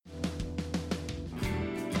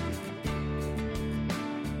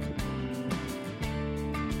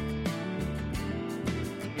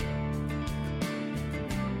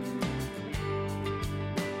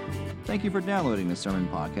Thank you for downloading the sermon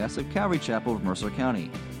podcast of Calvary Chapel of Mercer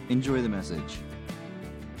County. Enjoy the message.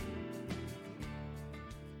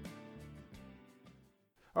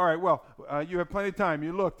 All right, well, you have plenty of time.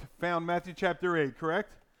 You found Matthew chapter 8,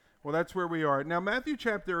 correct? Well, that's where we are. Now, Matthew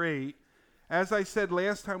chapter 8, as I said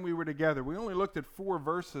last time we were together, we only looked at 4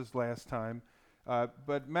 verses last time,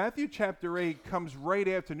 but Matthew chapter 8 comes right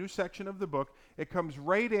after, new section of the book, it comes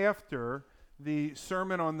right after the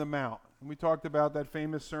Sermon on the Mount. And we talked about that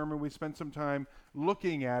famous sermon. We spent some time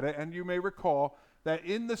looking at it, and you may recall that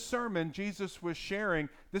in the sermon, Jesus was sharing,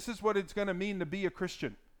 this is what it's going to mean to be a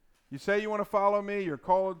Christian. You say you want to follow me, you're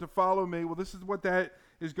called to follow me. Well, this is what that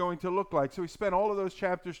is going to look like. So we spent all of those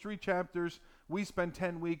chapters, 3 chapters. We spent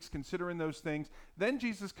 10 weeks considering those things. Then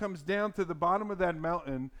Jesus comes down to the bottom of that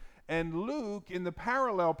mountain, and Luke, in the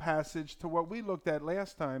parallel passage to what we looked at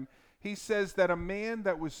last time, he says that a man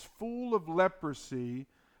that was full of leprosy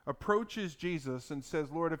approaches Jesus and says,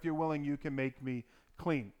 Lord, if you're willing, you can make me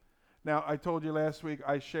clean. Now, I told you last week,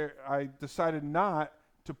 I decided not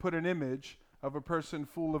to put an image of a person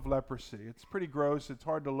full of leprosy. It's pretty gross. It's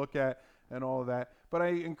hard to look at and all of that. But I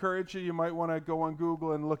encourage you might want to go on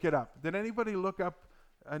Google and look it up. Did anybody look up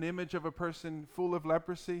an image of a person full of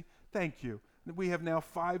leprosy? Thank you. We have now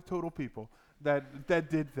 5 total people that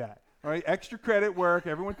did that. All right, extra credit work.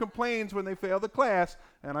 Everyone complains when they fail the class,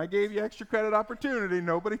 and I gave you extra credit opportunity.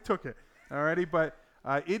 Nobody took it. All righty, but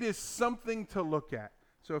it is something to look at.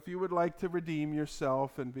 So if you would like to redeem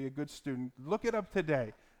yourself and be a good student, look it up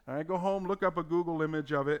today. All right, go home, look up a Google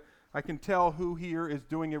image of it. I can tell who here is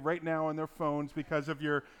doing it right now on their phones because of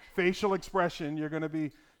your facial expression. You're going to be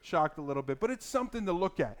shocked a little bit, but it's something to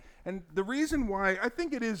look at. And the reason why I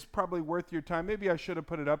think it is probably worth your time, maybe I should have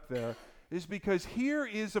put it up there, is because here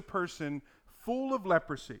is a person full of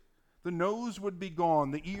leprosy. The nose would be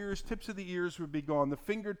gone, the ears, tips of the ears would be gone, the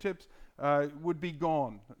fingertips would be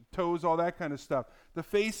gone, toes, all that kind of stuff. The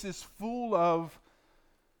face is full of,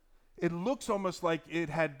 it looks almost like it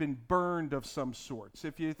had been burned of some sorts.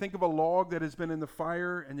 If you think of a log that has been in the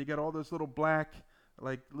fire and you get all those little black,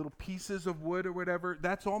 like little pieces of wood or whatever,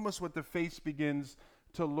 that's almost what the face begins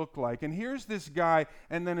to look like. And here's this guy,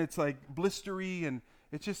 and then it's like blistery, and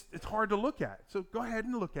it's hard to look at. So go ahead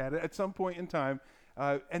and look at it at some point in time.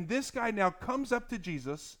 And this guy now comes up to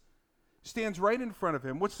Jesus, stands right in front of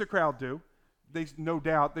him. What's the crowd do? No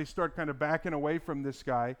doubt, they start kind of backing away from this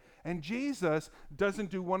guy. And Jesus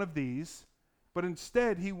doesn't do one of these, but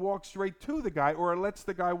instead he walks right to the guy, or lets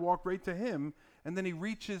the guy walk right to him, and then he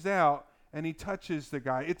reaches out and he touches the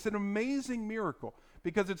guy. It's an amazing miracle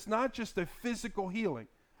because it's not just a physical healing,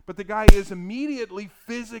 but the guy is immediately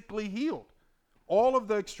physically healed. All of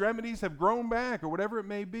the extremities have grown back, or whatever it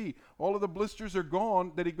may be. All of the blisters are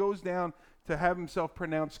gone, that he goes down to have himself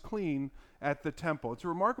pronounced clean at the temple. It's a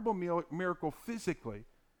remarkable miracle physically,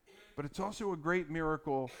 but it's also a great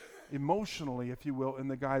miracle emotionally, if you will, in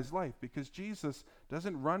the guy's life, because Jesus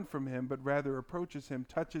doesn't run from him, but rather approaches him,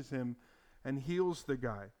 touches him, and heals the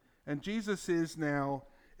guy. And Jesus is now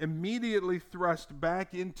immediately thrust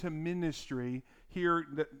back into ministry here,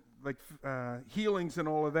 healings and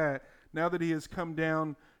all of that, now that he has come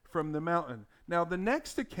down from the mountain. Now, the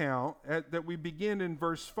next account that we begin in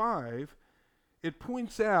verse 5, it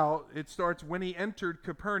points out, it starts when he entered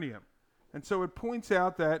Capernaum. And so it points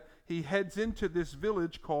out that he heads into this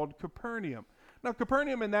village called Capernaum. Now,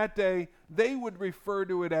 Capernaum in that day, they would refer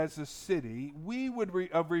to it as a city. We would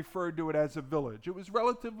have referred to it as a village. It was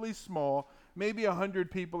relatively small, maybe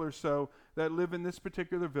 100 people or so that live in this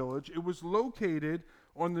particular village. It was located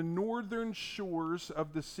on the northern shores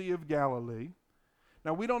of the Sea of Galilee.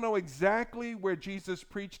 Now, we don't know exactly where Jesus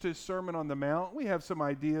preached his Sermon on the Mount. We have some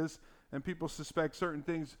ideas, and people suspect certain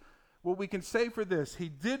things. Well, we can say for this, he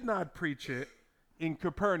did not preach it in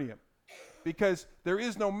Capernaum, because there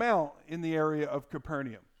is no mount in the area of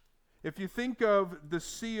Capernaum. If you think of the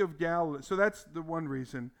Sea of Galilee, so that's the one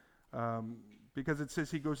reason, because it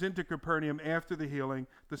says he goes into Capernaum after the healing.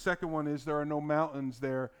 The second one is there are no mountains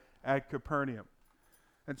there at Capernaum.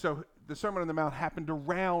 And so the Sermon on the Mount happened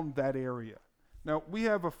around that area. Now, we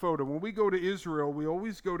have a photo. When we go to Israel, we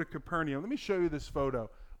always go to Capernaum. Let me show you this photo.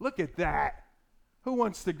 Look at that. Who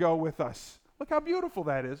wants to go with us? Look how beautiful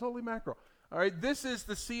that is. Holy mackerel. All right, this is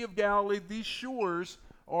the Sea of Galilee. These shores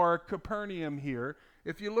are Capernaum here.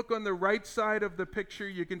 If you look on the right side of the picture,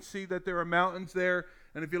 you can see that there are mountains there.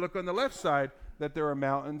 And if you look on the left side, that there are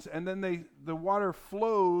mountains. And then the water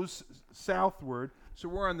flows southward. So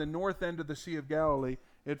we're on the north end of the Sea of Galilee.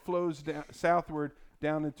 It flows southward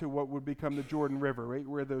down into what would become the Jordan River, right,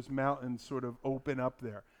 where those mountains sort of open up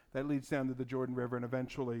there. That leads down to the Jordan River and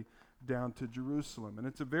eventually down to Jerusalem. And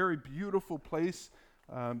it's a very beautiful place.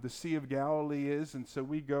 the Sea of Galilee is. And so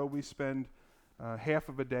we spend half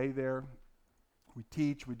of a day there. We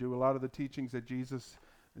teach, we do a lot of the teachings that Jesus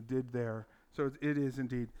did there. So it is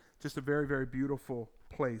indeed just a very, very beautiful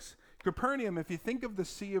place. Capernaum, if you think of the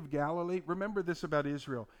Sea of Galilee, remember this about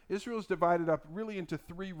Israel. Israel is divided up really into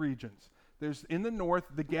three regions. There's in the north,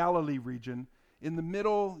 the Galilee region. In the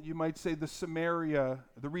middle, you might say the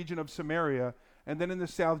region of Samaria. And then in the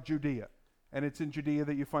south, Judea. And it's in Judea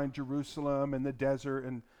that you find Jerusalem and the desert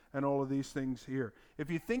and all of these things here.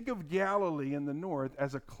 If you think of Galilee in the north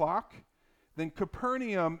as a clock, then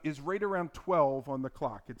Capernaum is right around 12 on the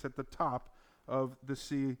clock. It's at the top of the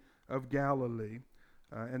Sea of Galilee.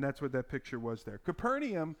 And that's what that picture was there.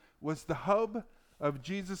 Capernaum was the hub of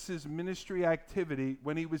Jesus' ministry activity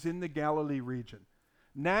when he was in the Galilee region.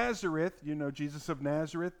 Nazareth, you know Jesus of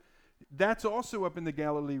Nazareth, that's also up in the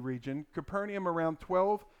Galilee region. Capernaum around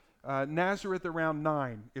 12, Nazareth around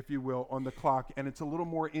 9, if you will, on the clock. And it's a little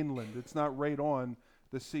more inland. It's not right on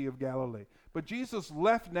the Sea of Galilee. But Jesus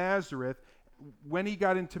left Nazareth when he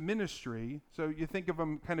got into ministry. So you think of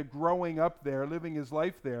him kind of growing up there, living his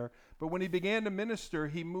life there. But when he began to minister,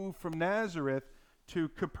 he moved from Nazareth to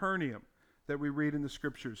Capernaum that we read in the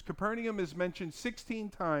scriptures. Capernaum is mentioned 16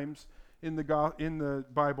 times in the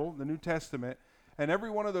Bible, the New Testament, and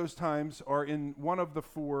every one of those times are in one of the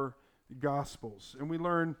four Gospels. And we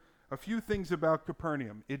learn a few things about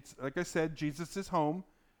Capernaum. It's, like I said, Jesus' home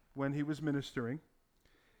when he was ministering.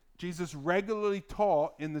 Jesus regularly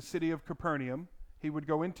taught in the city of Capernaum. He would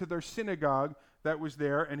go into their synagogue that was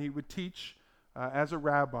there, and he would teach as a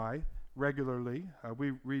rabbi regularly.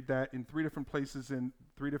 We read that in 3 different places in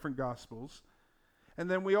 3 different Gospels. And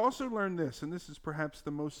then we also learn this, and this is perhaps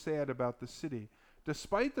the most sad about the city.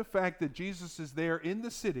 Despite the fact that Jesus is there in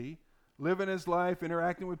the city, living his life,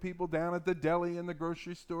 interacting with people down at the deli and the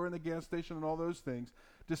grocery store and the gas station and all those things,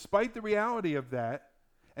 despite the reality of that,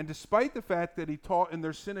 and despite the fact that he taught in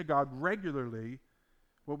their synagogue regularly,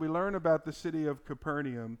 what we learn about the city of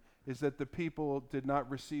Capernaum is that the people did not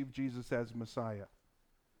receive Jesus as Messiah.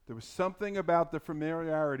 There was something about the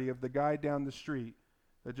familiarity of the guy down the street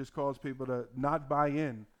that just caused people to not buy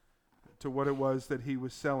in to what it was that he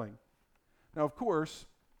was selling. Now, of course,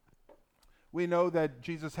 we know that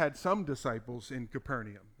Jesus had some disciples in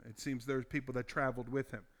Capernaum. It seems there's people that traveled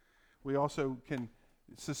with him. We also can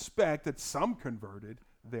suspect that some converted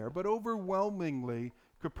there, but overwhelmingly,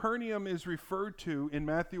 Capernaum is referred to in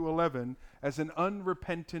Matthew 11 as an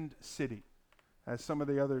unrepentant city, as some of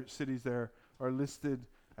the other cities there are listed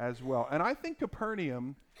as well. And I think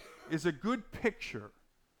Capernaum is a good picture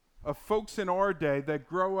of folks in our day that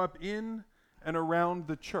grow up in and around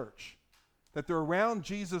the church, that they're around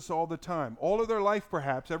Jesus all the time. All of their life,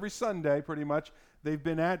 perhaps, every Sunday, pretty much, they've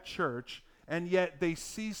been at church, and yet they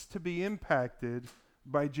cease to be impacted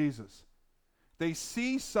by Jesus. They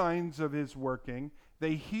see signs of his working,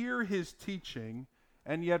 they hear his teaching,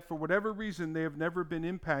 and yet for whatever reason, they have never been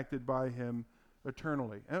impacted by him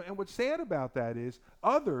eternally. And what's sad about that is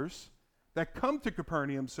others that come to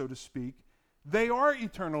Capernaum, so to speak, they are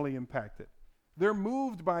eternally impacted. They're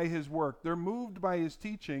moved by his work. They're moved by his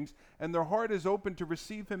teachings, and their heart is open to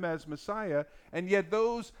receive him as Messiah. And yet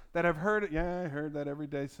those that have heard it, I heard that every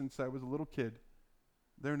day since I was a little kid,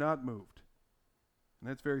 they're not moved. And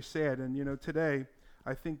that's very sad. And, today,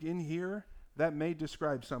 I think in here, that may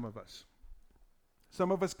describe some of us.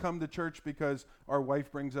 Some of us come to church because our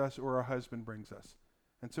wife brings us or our husband brings us.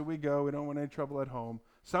 And so we go. We don't want any trouble at home.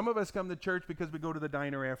 Some of us come to church because we go to the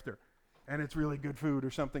diner after. And it's really good food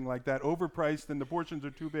or something like that, overpriced, and the portions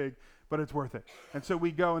are too big, but it's worth it. And so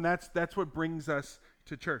we go, and that's what brings us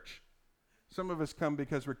to church. Some of us come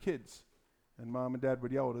because we're kids, and mom and dad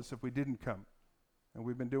would yell at us if we didn't come. And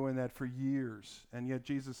we've been doing that for years, and yet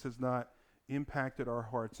Jesus has not impacted our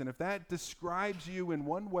hearts. And if that describes you in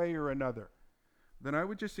one way or another, then I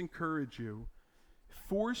would just encourage you,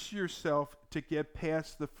 force yourself to get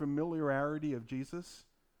past the familiarity of Jesus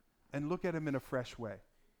and look at him in a fresh way.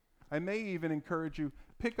 I may even encourage you,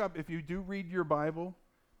 pick up, if you do read your Bible,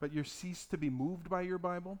 but you cease to be moved by your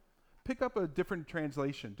Bible, pick up a different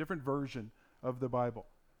translation, different version of the Bible,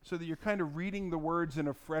 so that you're kind of reading the words in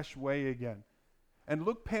a fresh way again. And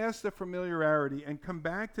look past the familiarity and come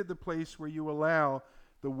back to the place where you allow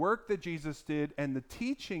the work that Jesus did and the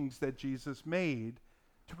teachings that Jesus made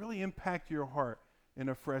to really impact your heart in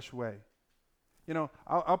a fresh way.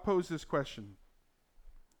 I'll pose this question.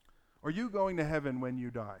 Are you going to heaven when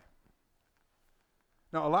you die?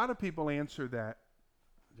 Now, a lot of people answer that,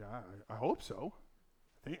 yeah, I hope so.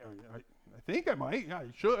 I think I might. Yeah, I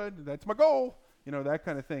should. That's my goal. That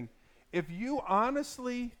kind of thing. If you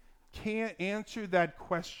honestly can't answer that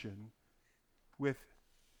question with,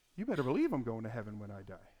 you better believe I'm going to heaven when I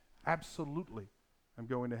die. Absolutely, I'm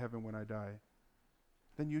going to heaven when I die.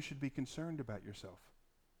 Then you should be concerned about yourself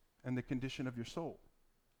and the condition of your soul,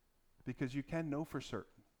 because you can know for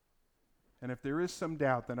certain. And if there is some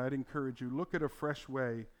doubt, then I'd encourage you, look at in a fresh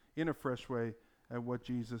way, at what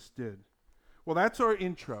Jesus did. Well, that's our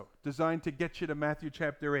intro, designed to get you to Matthew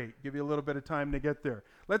chapter 8, give you a little bit of time to get there.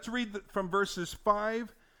 Let's read from verses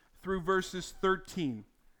 5 through verses 13.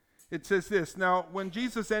 It says this, "Now, when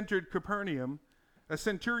Jesus entered Capernaum, a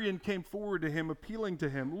centurion came forward to him, appealing to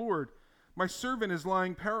him, 'Lord, my servant is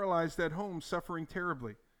lying paralyzed at home, suffering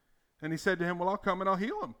terribly.' And he said to him, 'Well, I'll come and I'll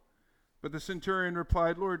heal him.' But the centurion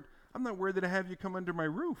replied, 'Lord, I'm not worthy to have you come under my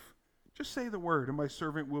roof. Just say the word, and my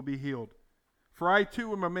servant will be healed. For I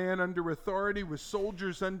too am a man under authority, with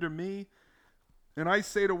soldiers under me. And I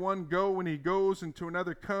say to one, go, and he goes, and to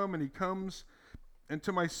another, come, and he comes. And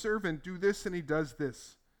to my servant, do this, and he does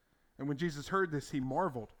this.' And when Jesus heard this, he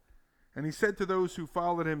marveled. And he said to those who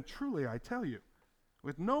followed him, 'Truly I tell you,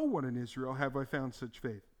 with no one in Israel have I found such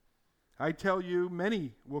faith. I tell you,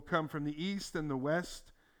 many will come from the east and the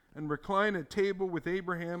west, and recline at table with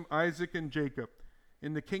Abraham, Isaac, and Jacob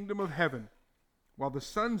in the kingdom of heaven, while the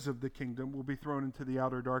sons of the kingdom will be thrown into the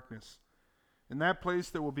outer darkness. In that place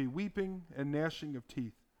there will be weeping and gnashing of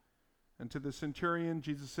teeth.' And to the centurion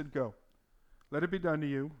Jesus said, 'Go, let it be done to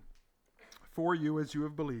you, for you as you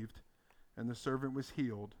have believed.' And the servant was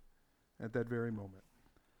healed at that very moment."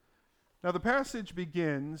 Now the passage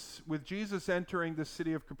begins with Jesus entering the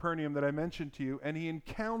city of Capernaum that I mentioned to you, and he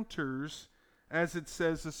encounters, as it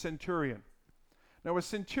says, a centurion. Now a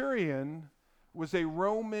centurion was a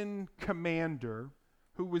Roman commander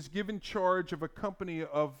who was given charge of a company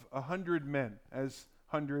of 100 men, as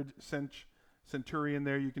 100 centurion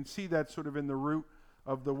there. You can see that sort of in the root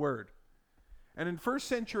of the word. And in first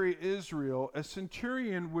century Israel, a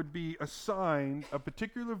centurion would be assigned a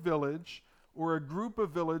particular village or a group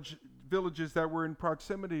of villages that were in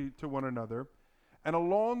proximity to one another. And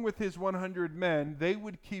along with his 100 men, they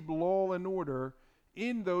would keep law and order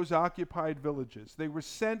in those occupied villages. They were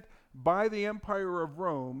sent by the Empire of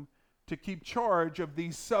Rome to keep charge of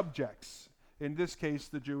these subjects, in this case,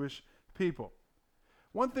 the Jewish people.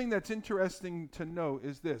 One thing that's interesting to note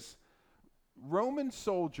is this. Roman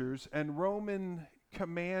soldiers and Roman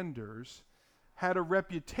commanders had a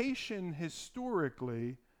reputation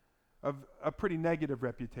historically of a pretty negative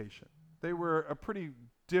reputation. They were a pretty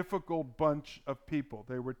difficult bunch of people.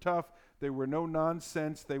 They were tough. They were no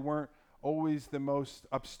nonsense. They weren't always the most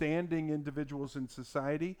upstanding individuals in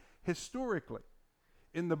society historically.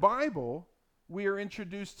 In the Bible, we are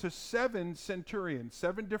introduced to 7 centurions,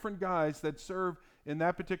 7 different guys that serve in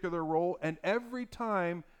that particular role, and every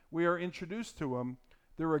time we are introduced to them,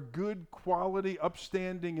 they're a good quality,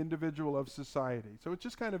 upstanding individual of society. So it's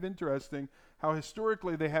just kind of interesting how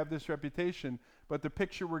historically they have this reputation, but the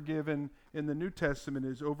picture we're given in the New Testament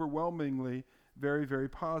is overwhelmingly very, very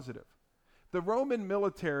positive. The Roman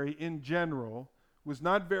military in general was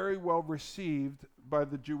not very well received by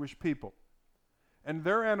the Jewish people. And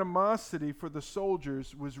their animosity for the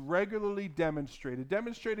soldiers was regularly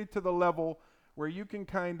demonstrated to the level where you can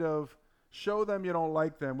kind of show them you don't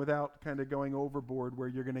like them without kind of going overboard where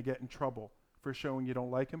you're going to get in trouble for showing you don't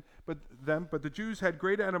like them. But the Jews had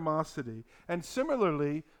great animosity. And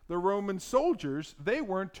similarly, the Roman soldiers, they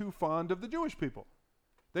weren't too fond of the Jewish people.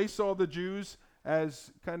 They saw the Jews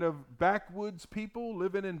as kind of backwoods people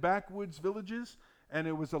living in backwoods villages, and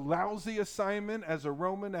it was a lousy assignment as a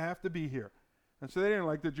Roman to have to be here. And so they didn't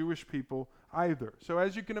like the Jewish people either. So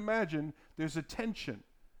as you can imagine, there's a tension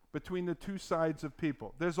between the two sides of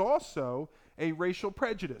people. There's also a racial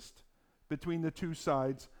prejudice between the two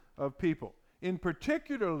sides of people. In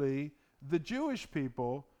particularly, the Jewish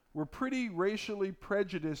people were pretty racially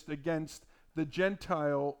prejudiced against the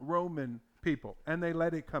Gentile Roman people, and they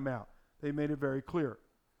let it come out. They made it very clear.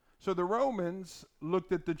 So the Romans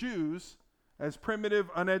looked at the Jews as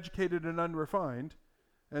primitive, uneducated, and unrefined,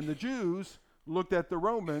 and the Jews looked at the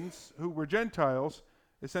Romans, who were Gentiles,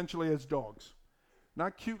 essentially as dogs.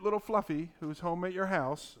 Not cute little Fluffy, who's home at your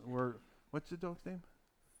house, or what's the dog's name?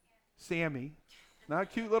 Sammy.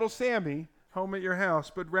 Not cute little Sammy, home at your house,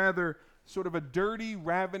 but rather sort of a dirty,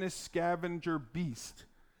 ravenous scavenger beast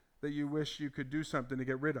that you wish you could do something to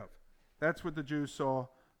get rid of. That's what the Jews saw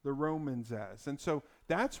the Romans as. And so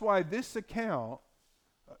that's why this account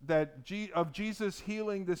of Jesus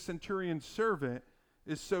healing the centurion's servant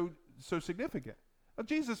is so significant. Now,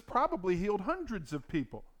 Jesus probably healed hundreds of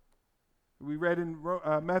people. We read in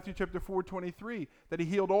Matthew chapter 4:23 that he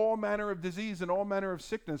healed all manner of disease and all manner of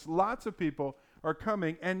sickness. Lots of people are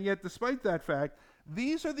coming, and yet despite that fact,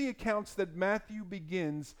 These are the accounts that Matthew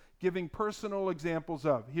begins giving personal examples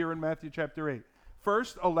of here in Matthew chapter 8.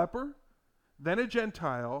 First, a leper, then a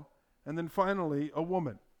Gentile, and then finally a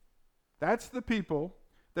woman. That's the people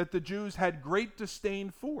that the Jews had great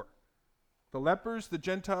disdain for. The lepers, the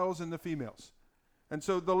Gentiles, and the females. And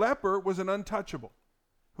so the leper was an untouchable,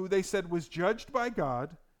 who they said was judged by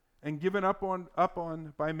God and given up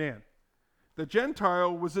on by man. The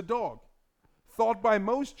Gentile was a dog, thought by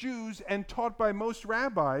most Jews and taught by most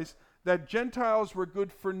rabbis that Gentiles were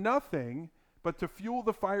good for nothing but to fuel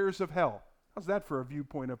the fires of hell. How's that for a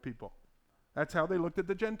viewpoint of people? That's how they looked at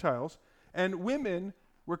the Gentiles. And women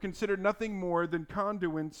were considered nothing more than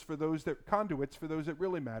conduits for those that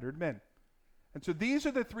really mattered, men. And so these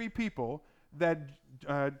are the three people that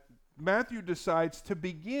Matthew decides to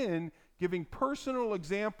begin giving personal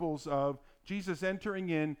examples of Jesus entering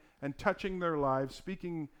in and touching their lives,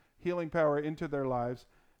 speaking healing power into their lives,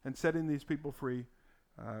 and setting these people free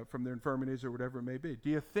from their infirmities or whatever it may be. Do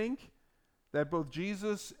you think that both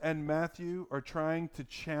Jesus and Matthew are trying to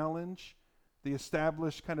challenge the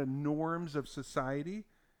established kind of norms of society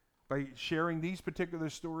by sharing these particular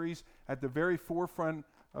stories at the very forefront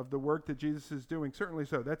of the work that Jesus is doing? Certainly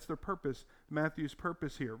so. That's the purpose, Matthew's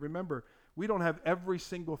purpose here. Remember, we don't have every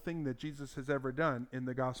single thing that Jesus has ever done in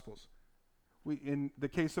the Gospels. In the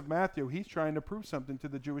case of Matthew, he's trying to prove something to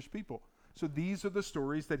the Jewish people. So these are the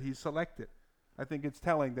stories that he's selected. I think it's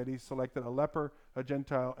telling that he's selected a leper, a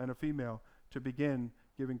Gentile, and a female to begin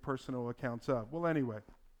giving personal accounts of. Well, anyway,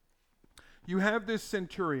 you have this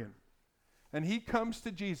centurion, and he comes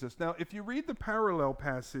to Jesus. Now, if you read the parallel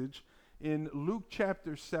passage in Luke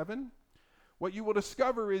chapter 7, what you will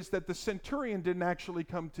discover is that the centurion didn't actually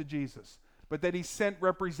come to Jesus, but that he sent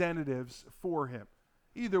representatives for him.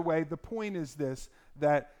 Either way, the point is this,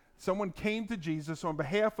 that someone came to Jesus on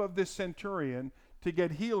behalf of this centurion to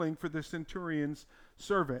get healing for the centurion's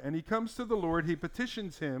servant. And he comes to the Lord, he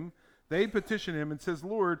petitions him, they petition him and says,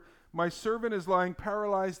 Lord, my servant is lying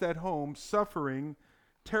paralyzed at home, suffering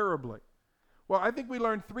terribly. Well, I think we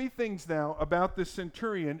learned three things now about this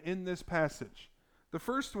centurion in this passage. The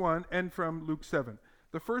first one, and from Luke 7.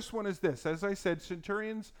 The first one is this. As I said,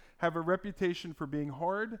 centurions have a reputation for being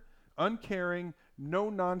hard, uncaring,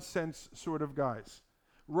 no-nonsense sort of guys.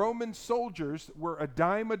 Roman soldiers were a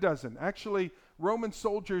dime a dozen. Actually, Roman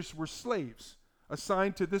soldiers were slaves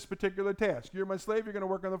assigned to this particular task. You're my slave, you're going to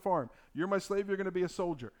work on the farm. You're my slave, you're going to be a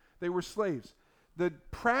soldier. They were slaves. The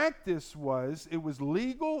practice was, it was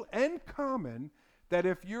legal and common that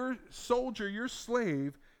if your soldier, your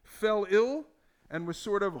slave, fell ill and was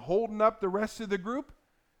sort of holding up the rest of the group,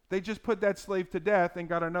 they just put that slave to death and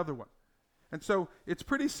got another one. And so it's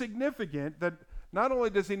pretty significant that not only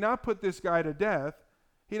does he not put this guy to death,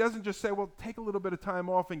 he doesn't just say, well, take a little bit of time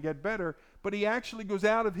off and get better, but he actually goes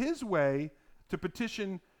out of his way to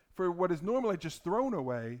petition for what is normally just thrown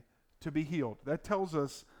away to be healed. That tells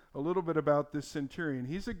us a little bit about this centurion.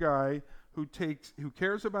 He's a guy who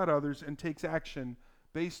cares about others and takes action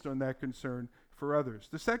based on that concern for others.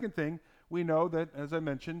 The second thing, we know that, as I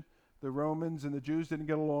mentioned, the Romans and the Jews didn't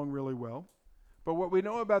get along really well. But what we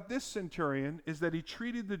know about this centurion is that he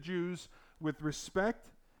treated the Jews with respect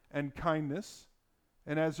and kindness,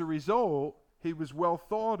 and as a result, he was well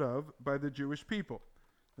thought of by the Jewish people.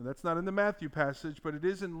 And that's not in the Matthew passage, but it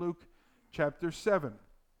is in Luke chapter 7.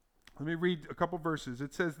 Let me read a couple verses.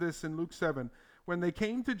 It says this in Luke 7. When they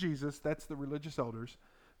came to Jesus, that's the religious elders,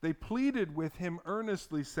 they pleaded with him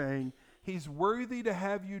earnestly, saying, he's worthy to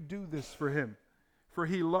have you do this for him, for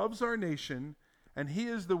he loves our nation, and he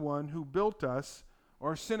is the one who built us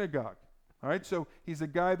our synagogue. All right, so he's a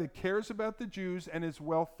guy that cares about the Jews and is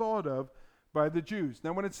well thought of by the Jews.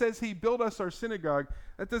 Now, when it says he built us our synagogue,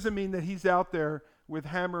 that doesn't mean that he's out there with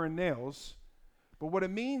hammer and nails. But what it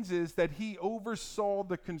means is that he oversaw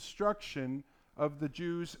the construction of the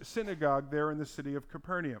Jews' synagogue there in the city of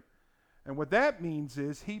Capernaum. And what that means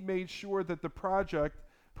is he made sure that the project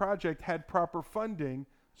had proper funding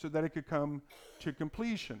so that it could come to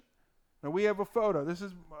completion. Now, we have a photo. This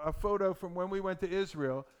is a photo from when we went to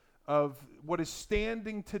Israel of what is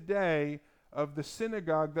standing today of the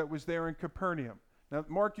synagogue that was there in Capernaum. Now,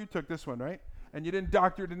 Mark, you took this one, right? And you didn't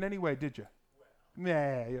doctor it in any way, did you? Nah,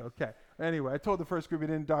 okay. Anyway, I told the first group you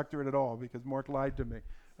didn't doctor it at all because Mark lied to me.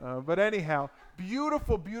 But anyhow,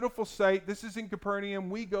 beautiful, beautiful site. This is in Capernaum.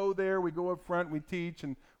 We go there. We go up front. We teach,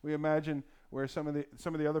 and we imagine where some of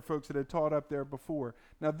the other folks that had taught up there before.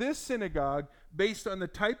 Now, this synagogue, based on the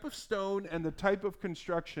type of stone and the type of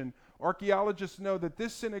construction, archaeologists know that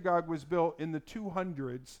this synagogue was built in the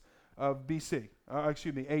 200s of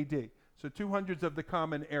AD. So 200s of the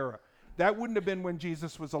Common Era. That wouldn't have been when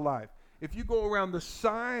Jesus was alive. If you go around the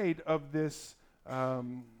side of this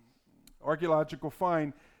archaeological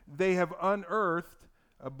find, they have unearthed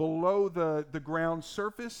below the ground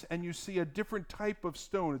surface, and you see a different type of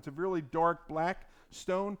stone. It's a really dark black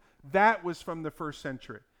stone. That was from the 1st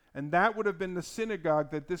century. And that would have been the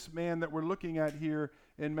synagogue that this man that we're looking at here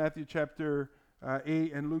in Matthew chapter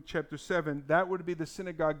 8 and Luke chapter 7, that would be the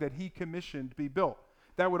synagogue that he commissioned be built.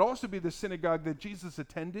 That would also be the synagogue that Jesus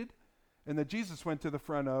attended and that Jesus went to the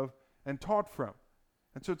front of and taught from.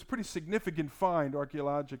 And so it's a pretty significant find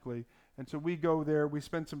archaeologically. And so we go there, we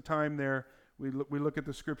spend some time there, we look at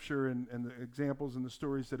the scripture and the examples and the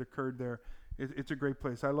stories that occurred there. It's a great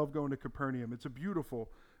place. I love going to Capernaum. It's a beautiful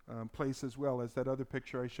place as well as that other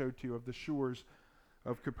picture I showed to you of the shores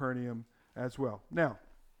of Capernaum as well. Now,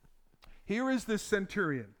 here is this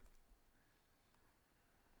centurion.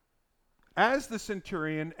 As the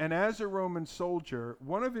centurion and as a Roman soldier,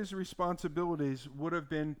 one of his responsibilities would have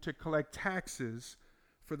been to collect taxes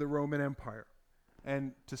for the Roman Empire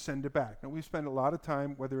and to send it back. Now, we spend a lot of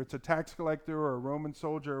time, whether it's a tax collector or a Roman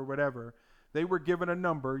soldier or whatever, they were given a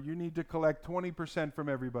number. You need to collect 20% from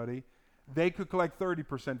everybody. They could collect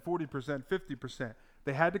 30%, 40%, 50%.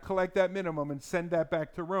 They had to collect that minimum and send that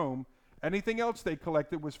back to Rome. Anything else they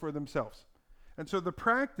collected was for themselves. And so the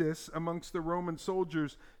practice amongst the Roman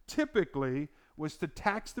soldiers typically was to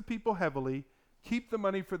tax the people heavily, keep the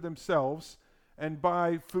money for themselves, and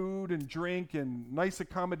buy food and drink and nice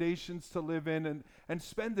accommodations to live in and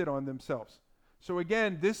spend it on themselves. So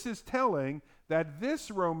again, this is telling that this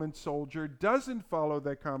Roman soldier doesn't follow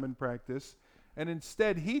that common practice, and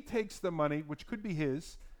instead he takes the money, which could be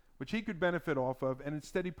his, which he could benefit off of, and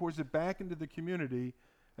instead he pours it back into the community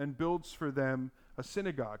and builds for them a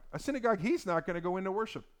synagogue. A synagogue he's not going to go in to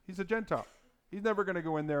worship. He's a Gentile. He's never going to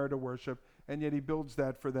go in there to worship, and yet he builds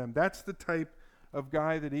that for them. That's the type of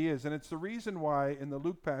guy that he is. And it's the reason why in the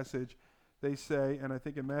Luke passage they say, and I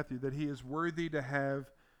think in Matthew, that he is worthy to have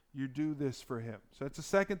you do this for him. So that's the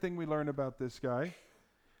second thing we learn about this guy.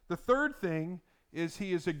 The third thing is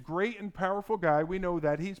he is a great and powerful guy. We know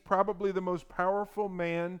that. He's probably the most powerful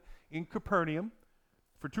man in Capernaum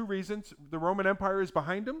for two reasons. The Roman Empire is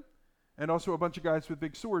behind him, and also a bunch of guys with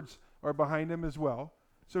big swords are behind him as well.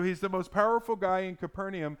 So he's the most powerful guy in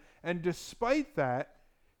Capernaum, and despite that,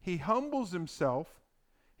 he humbles himself.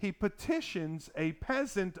 He petitions a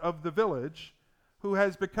peasant of the village who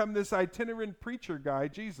has become this itinerant preacher guy,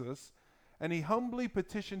 Jesus, and he humbly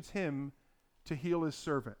petitions him to heal his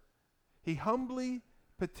servant. He humbly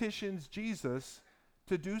petitions Jesus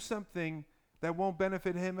to do something that won't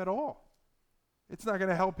benefit him at all. It's not going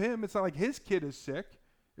to help him. It's not like his kid is sick.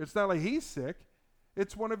 It's not like he's sick.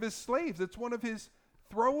 It's one of his slaves. It's one of his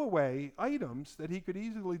throwaway items that he could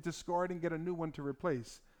easily discard and get a new one to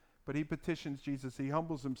replace. But he petitions Jesus. He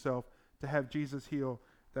humbles himself to have Jesus heal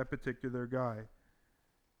that particular guy.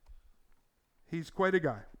 He's quite a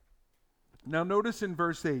guy. Now notice in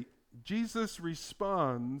verse 8, Jesus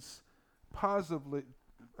responds positively,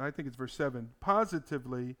 I think it's verse 7,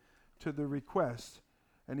 positively to the request.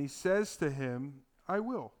 And he says to him,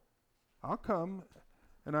 I'll come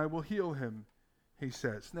and I will heal him, he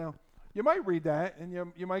says. Now, you might read that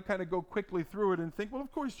and you might kind of go quickly through it and think, well,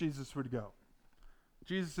 of course Jesus would go.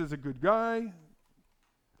 Jesus is a good guy, and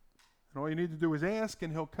all you need to do is ask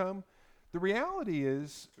and he'll come. The reality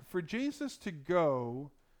is, for Jesus to go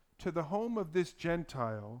to the home of this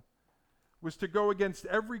Gentile was to go against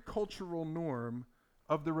every cultural norm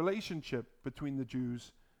of the relationship between the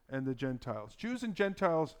Jews and the Gentiles. Jews and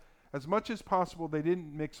Gentiles, as much as possible, they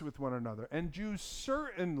didn't mix with one another. And Jews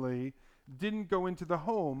certainly didn't go into the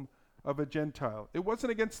home of a Gentile. It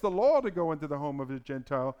wasn't against the law to go into the home of a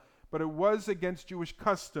Gentile, but it was against Jewish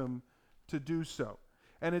custom to do so.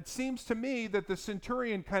 And it seems to me that the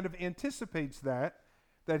centurion kind of anticipates that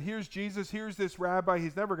here's Jesus, here's this rabbi,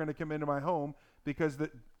 he's never going to come into my home because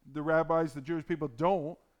the rabbis, the Jewish people,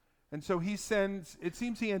 don't. And so it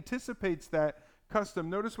seems he anticipates that custom.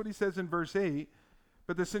 Notice what he says in verse 8.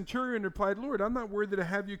 But the centurion replied, Lord, I'm not worthy to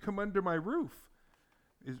have you come under my roof,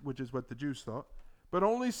 which is what the Jews thought. But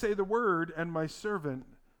only say the word, and my servant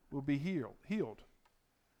will be healed.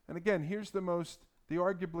 And again, here's the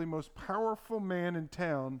arguably most powerful man in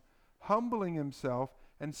town, humbling himself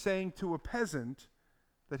and saying to a peasant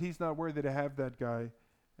that he's not worthy to have that guy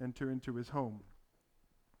enter into his home.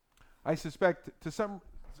 I suspect, to some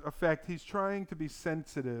effect, he's trying to be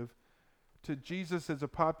sensitive to Jesus as a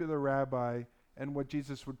popular rabbi and what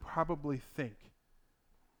Jesus would probably think.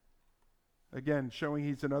 Again, showing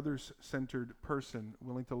he's an others-centered person,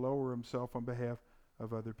 willing to lower himself on behalf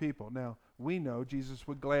of other people. Now, we know Jesus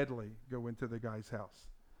would gladly go into the guy's house.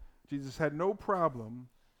 Jesus had no problem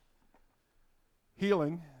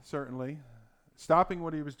healing, certainly, stopping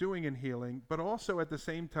what he was doing in healing, but also at the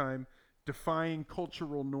same time defying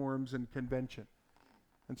cultural norms and convention.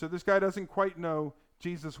 And so this guy doesn't quite know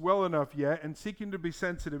Jesus well enough yet, and seeking to be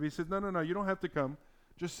sensitive, he says, no, you don't have to come.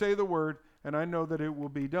 Just say the word, and I know that it will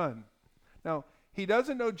be done. Now, he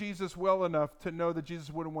doesn't know Jesus well enough to know that Jesus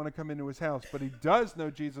wouldn't want to come into his house, but he does know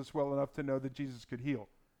Jesus well enough to know that Jesus could heal,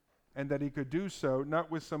 and that he could do so, not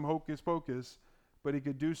with some hocus pocus, but he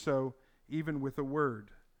could do so even with a word.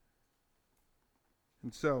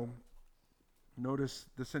 And so, notice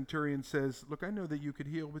the centurion says, look, I know that you could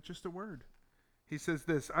heal with just a word. He says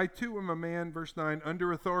this, I too am a man, verse 9,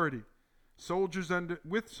 under authority,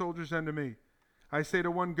 with soldiers under me. I say to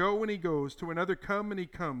one, go, and he goes, to another, come, and he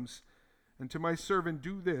comes, and to my servant,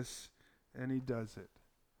 do this, and he does it.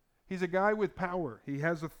 He's a guy with power. He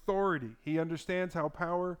has authority. He understands how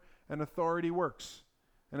power and authority works.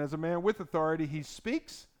 And as a man with authority, he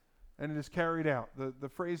speaks, and it is carried out. The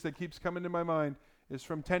phrase that keeps coming to my mind is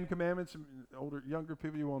from 10 Commandments. Younger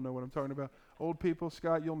people, you won't know what I'm talking about. Old people,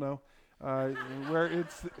 Scott, you'll know.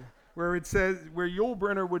 Where it says, where Yul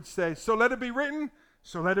Brynner would say, so let it be written,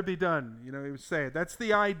 so let it be done. He would say it. That's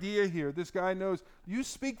the idea here. This guy knows you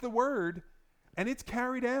speak the word and it's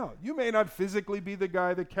carried out. You may not physically be the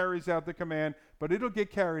guy that carries out the command, but it'll get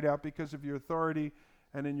carried out because of your authority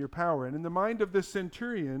and in your power. And in the mind of this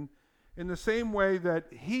centurion, in the same way that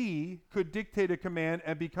he could dictate a command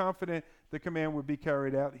and be confident the command would be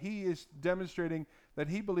carried out, he is demonstrating that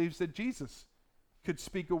he believes that Jesus could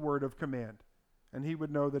speak a word of command, and he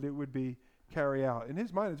would know that it would be carried out. In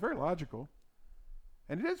his mind, it's very logical,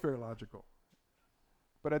 and it is very logical.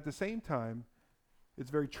 But at the same time,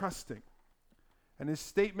 it's very trusting. And his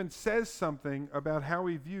statement says something about how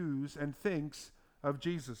he views and thinks of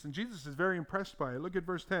Jesus. And Jesus is very impressed by it. Look at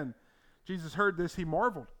verse 10. Jesus heard this, he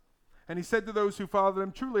marveled. And he said to those who followed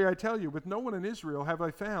him, truly I tell you, with no one in Israel have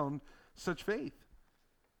I found such faith.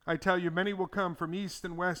 I tell you, many will come from east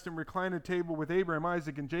and west and recline at table with Abraham,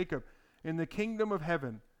 Isaac, and Jacob in the kingdom of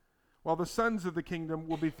heaven, while the sons of the kingdom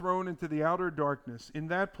will be thrown into the outer darkness. In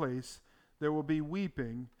that place there will be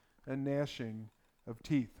weeping and gnashing of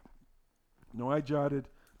teeth. Now, I jotted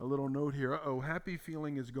a little note here. Happy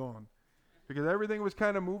feeling is gone. Because everything was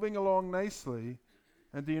kind of moving along nicely.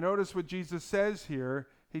 And do you notice what Jesus says here?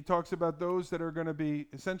 He talks about those that are going to be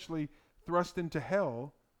essentially thrust into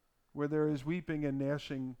hell, where there is weeping and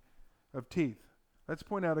gnashing of teeth. Let's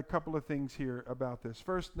point out a couple of things here about this.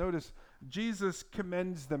 First, notice Jesus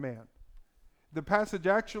commends the man. The passage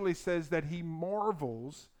actually says that he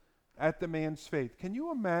marvels at the man's faith. Can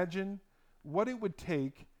you imagine what it would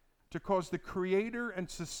take to cause the creator and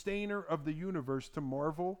sustainer of the universe to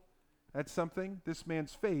marvel at something? This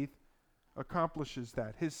man's faith accomplishes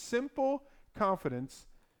that. His simple confidence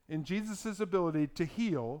in Jesus' ability to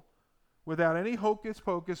heal without any hocus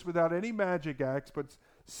pocus, without any magic acts, but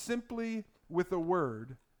simply with a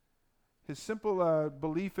word. His simple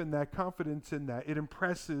belief in that, confidence in that, it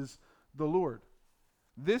impresses the Lord.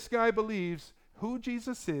 This guy believes who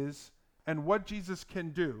Jesus is and what Jesus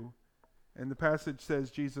can do, and the passage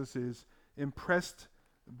says Jesus is impressed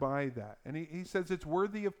by that. And he says it's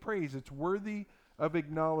worthy of praise, it's worthy of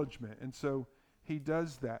acknowledgement, and so he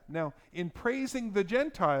does that. Now, in praising the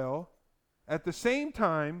Gentile, at the same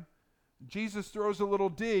time, Jesus throws a little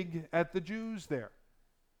dig at the Jews there.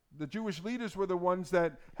 The Jewish leaders were the ones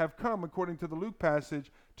that have come, according to the Luke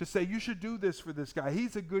passage, to say, you should do this for this guy.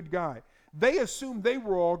 He's a good guy. They assumed they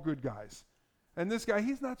were all good guys. And this guy,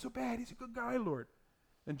 he's not so bad. He's a good guy, Lord.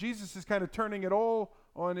 And Jesus is kind of turning it all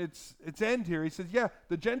on its end here. He says, yeah,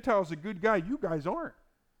 the Gentile's a good guy. You guys aren't.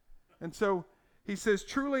 And so he says,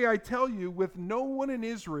 truly I tell you, with no one in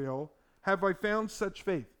Israel have I found such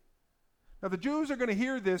faith. Now, the Jews are going to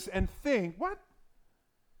hear this and think, what?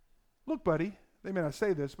 Look, buddy. They may not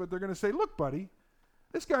say this, but they're going to say, look, buddy,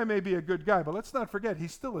 this guy may be a good guy, but let's not forget,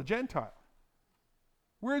 he's still a Gentile.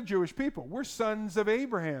 We're a Jewish people. We're sons of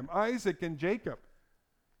Abraham, Isaac, and Jacob.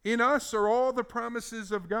 In us are all the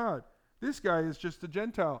promises of God. This guy is just a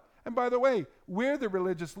Gentile. And by the way, we're the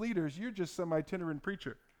religious leaders. You're just some itinerant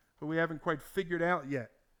preacher who we haven't quite figured out yet.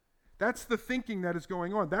 That's the thinking that is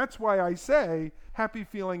going on. That's why I say happy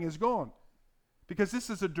feeling is gone. Because this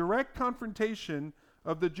is a direct confrontation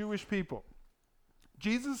of the Jewish people.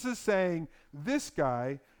 Jesus is saying this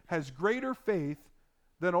guy has greater faith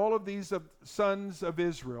than all of these sons of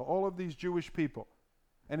Israel, all of these Jewish people.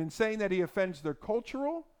 And in saying that, he offends their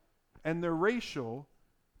cultural and their racial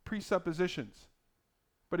presuppositions.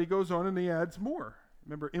 But he goes on and he adds more.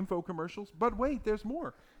 Remember info commercials? But wait, there's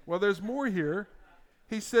more. Well, there's more here.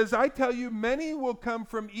 He says, I tell you, many will come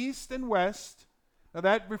from east and west. Now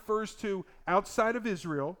that refers to outside of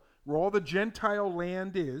Israel, where all the Gentile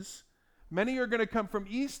land is. Many are going to come from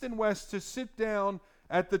east and west to sit down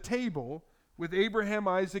at the table with Abraham,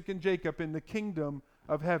 Isaac, and Jacob in the kingdom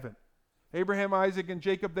of heaven. Abraham, Isaac, and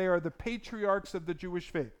Jacob, they are the patriarchs of the Jewish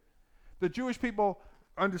faith. The Jewish people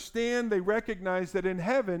understand, they recognize that in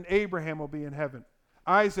heaven, Abraham will be in heaven.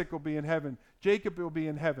 Isaac will be in heaven. Jacob will be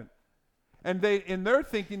in heaven. And they, in their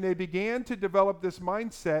thinking, they began to develop this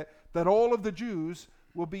mindset that all of the Jews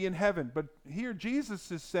will be in heaven. But here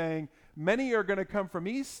Jesus is saying many are going to come from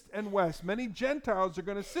east and west. Many Gentiles are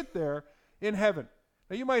going to sit there in heaven.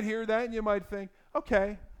 Now you might hear that and you might think,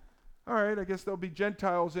 okay, all right, I guess there'll be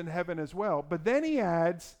Gentiles in heaven as well. But then he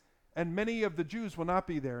adds, and many of the Jews will not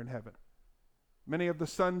be there in heaven. Many of the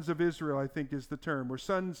sons of Israel, I think is the term, or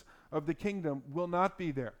sons of the kingdom will not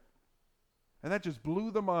be there. And that just blew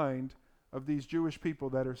the mind of these Jewish people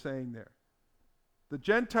that are saying there. The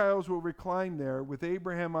Gentiles will recline there with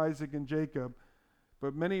Abraham, Isaac, and Jacob,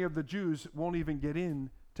 but many of the Jews won't even get in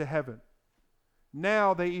to heaven.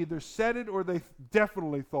 Now they either said it or they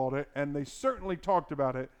definitely thought it, and they certainly talked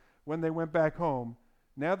about it when they went back home.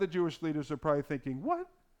 Now the Jewish leaders are probably thinking, what?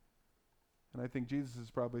 And I think Jesus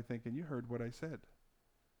is probably thinking, you heard what I said.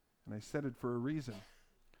 And I said it for a reason.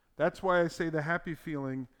 That's why I say the happy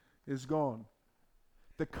feeling is gone.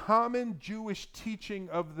 The common Jewish teaching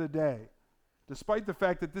of the day, despite the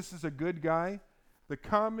fact that this is a good guy, the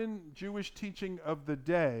common Jewish teaching of the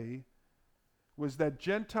day was that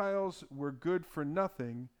Gentiles were good for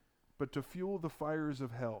nothing but to fuel the fires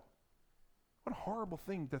of hell. What a horrible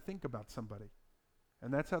thing to think about somebody.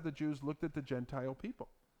 And that's how the Jews looked at the Gentile people,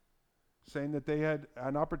 saying that they had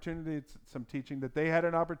an opportunity, it's some teaching that they had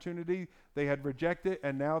an opportunity, they had rejected,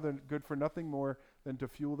 and now they're good for nothing more than to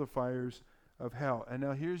fuel the fires of hell. And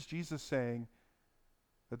now here's Jesus saying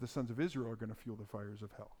that the sons of Israel are going to fuel the fires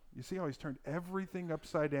of hell. You see how he's turned everything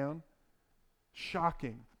upside down?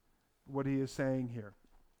 Shocking what he is saying here.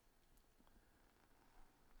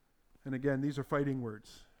 And again, these are fighting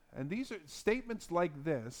words. And these are statements like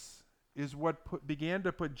this is what began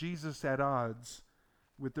to put Jesus at odds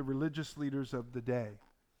with the religious leaders of the day.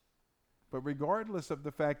 But regardless of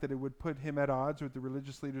the fact that it would put him at odds with the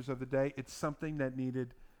religious leaders of the day, it's something that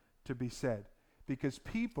needed to be said. Because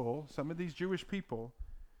people, some of these Jewish people,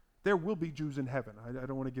 there will be Jews in heaven. I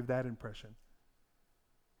don't want to give that impression.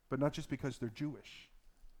 But not just because they're Jewish,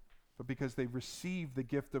 but because they've received the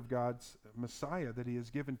gift of God's Messiah that he has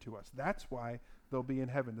given to us. That's why they'll be in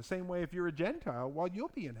heaven. The same way if you're a Gentile, well,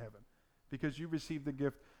 you'll be in heaven because you received the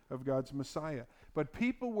gift of God's Messiah. But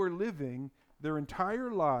people were living their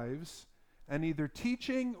entire lives and either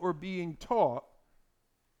teaching or being taught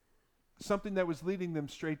something that was leading them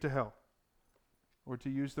straight to hell. Or to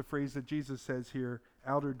use the phrase that Jesus says here,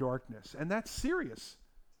 outer darkness. And that's serious.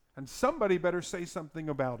 And somebody better say something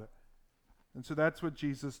about it. And so that's what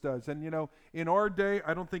Jesus does. And you know, in our day,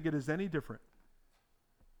 I don't think it is any different.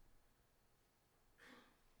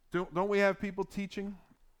 Don't we have people teaching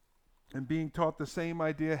and being taught the same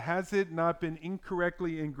idea? Has it not been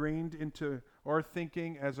incorrectly ingrained into our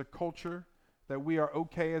thinking as a culture that we are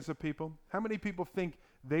okay as a people? How many people think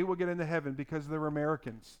they will get into heaven because they're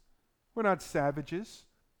Americans? We're not savages.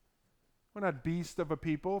 We're not beasts of a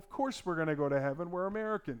people. Of course we're going to go to heaven. We're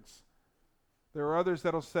Americans. There are others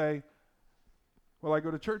that'll say, well, I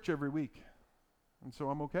go to church every week, and so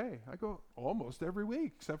I'm okay. I go almost every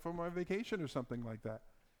week, except for my vacation or something like that.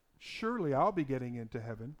 Surely I'll be getting into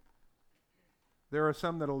heaven. There are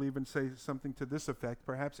some that'll even say something to this effect,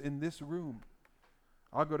 perhaps in this room.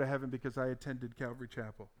 I'll go to heaven because I attended Calvary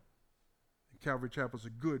Chapel. And Calvary Chapel's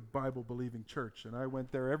a good Bible-believing church, and I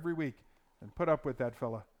went there every week and put up with that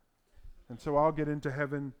fella. And so I'll get into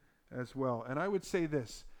heaven as well. And I would say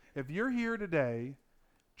this, if you're here today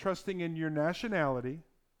trusting in your nationality,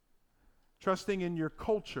 trusting in your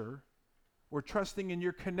culture, or trusting in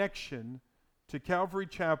your connection to Calvary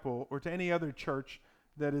Chapel or to any other church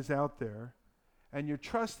that is out there, and you're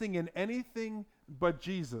trusting in anything but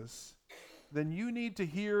Jesus, then you need to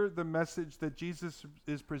hear the message that Jesus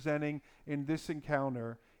is presenting in this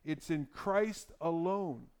encounter. It's in Christ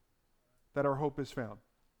alone that our hope is found,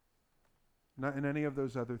 not in any of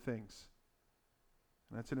those other things.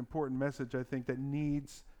 And that's an important message, I think, that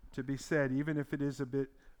needs to be said, even if it is a bit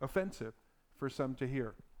offensive for some to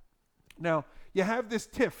hear. Now, you have this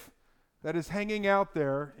tiff that is hanging out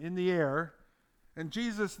there in the air, and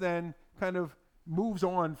Jesus then kind of moves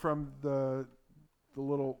on from the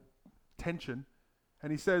little tension,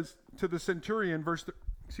 and he says to the centurion, verse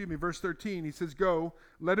 13, he says, "Go,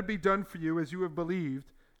 let it be done for you as you have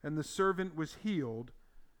believed," and the servant was healed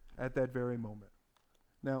at that very moment.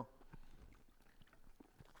 Now,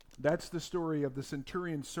 that's the story of the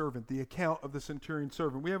centurion servant, the account of the centurion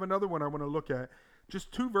servant. We have another one I want to look at,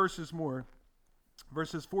 just 2 verses more,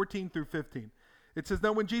 verses 14 through 15. It says,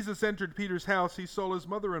 "Now when Jesus entered Peter's house, he saw his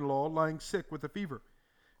mother-in-law lying sick with a fever.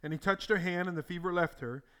 And he touched her hand, and the fever left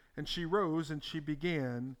her, and she rose, and she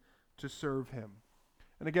began to serve him."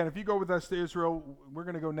 And again, if you go with us to Israel, we're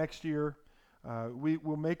going to go next year. We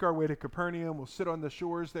will make our way to Capernaum. We'll sit on the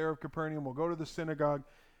shores there of Capernaum. We'll go to the synagogue.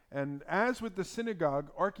 And as with the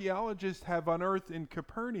synagogue, archaeologists have unearthed in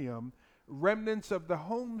Capernaum remnants of the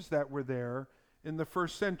homes that were there in the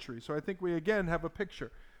first century. So I think we again have a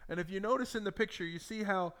picture. And if you notice in the picture, you see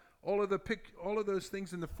how all of those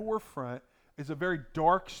things in the forefront is a very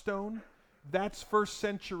dark stone. That's first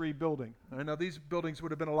century building. I know these buildings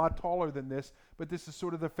would have been a lot taller than this, but this is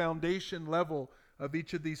sort of the foundation level of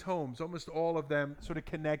each of these homes, almost all of them sort of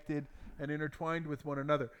connected and intertwined with one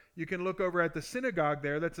another. You can look over at the synagogue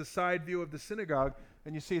there. That's a side view of the synagogue,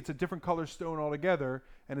 and you see it's a different color stone altogether,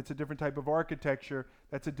 and it's a different type of architecture.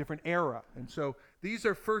 That's a different era. And so these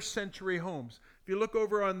are first century homes. If you look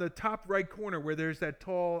over on the top right corner where there's that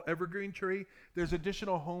tall evergreen tree, there's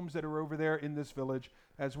additional homes that are over there in this village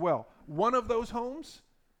as well. One of those homes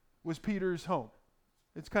was Peter's home.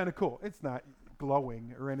 It's kind of cool. It's not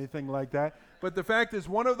glowing or anything like that, but the fact is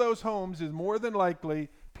one of those homes is more than likely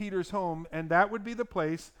Peter's home, and that would be the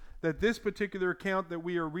place that this particular account that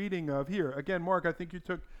we are reading of here. Again, Mark, I think you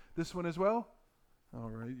took this one as well? All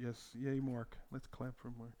right, yes, yay, Mark. Let's clap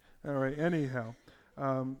for Mark. All right, anyhow.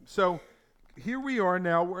 So here we are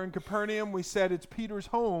now. We're in Capernaum. We said it's Peter's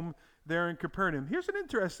home there in Capernaum. Here's an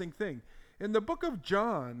interesting thing. In the book of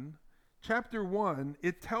John, chapter 1,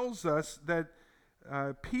 it tells us that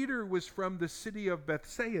Peter was from the city of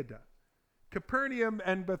Bethsaida. Capernaum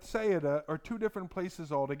and Bethsaida are 2 different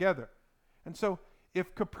places altogether. And so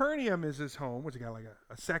if Capernaum is his home, what's he got, like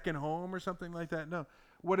a second home or something like that? No.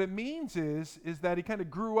 What it means is that he kind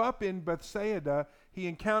of grew up in Bethsaida. He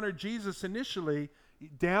encountered Jesus initially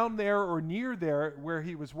down there or near there where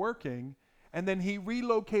he was working, and then he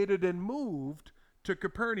relocated and moved to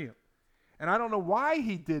Capernaum. And I don't know why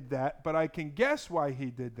he did that, but I can guess why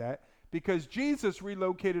he did that, because Jesus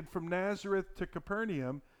relocated from Nazareth to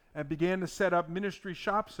Capernaum and began to set up ministry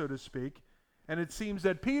shop, so to speak. And it seems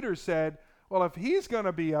that Peter said, well, if he's going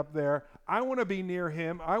to be up there, I want to be near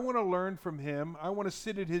him. I want to learn from him. I want to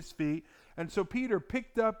sit at his feet. And so Peter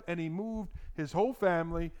picked up and he moved his whole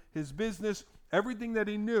family, his business, everything that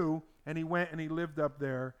he knew, and he went and he lived up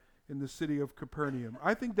there in the city of Capernaum.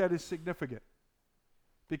 I think that is significant,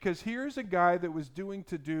 because here's a guy that was willing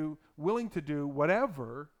to do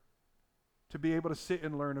whatever to be able to sit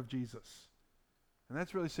and learn of Jesus. And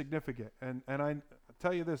that's really significant. And I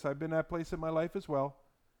tell you this, I've been in that place in my life as well.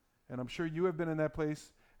 And I'm sure you have been in that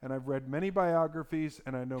place. And I've read many biographies,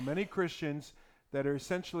 and I know many Christians that are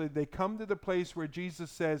essentially, they come to the place where Jesus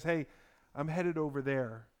says, hey, I'm headed over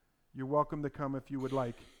there. You're welcome to come if you would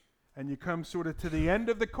like. And you come sort of to the end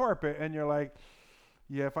of the carpet, and you're like,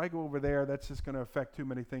 yeah, if I go over there, that's just going to affect too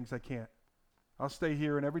many things. I can't. I'll stay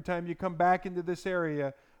here, and every time you come back into this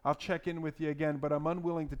area, I'll check in with you again, but I'm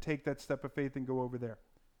unwilling to take that step of faith and go over there.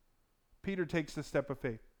 Peter takes the step of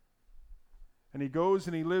faith. And he goes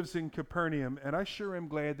and he lives in Capernaum, and I sure am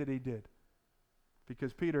glad that he did.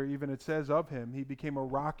 Because Peter, even it says of him, he became a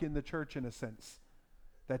rock in the church in a sense.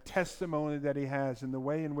 That testimony that he has and the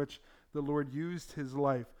way in which the Lord used his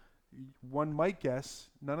life. One might guess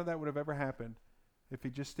none of that would have ever happened if he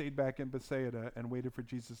just stayed back in Bethsaida and waited for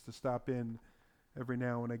Jesus to stop in every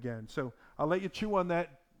now and again. So I'll let you chew on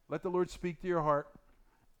that. Let the Lord speak to your heart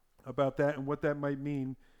about that and what that might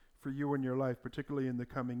mean for you in your life, particularly in the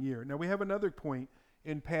coming year. Now we have another point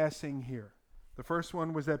in passing here. The first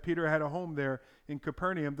one was that Peter had a home there in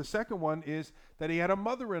Capernaum. The second one is that he had a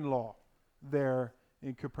mother-in-law there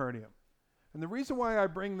in Capernaum. And the reason why I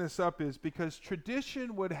bring this up is because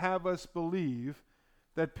tradition would have us believe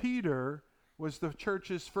that Peter was the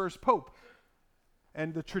church's first pope.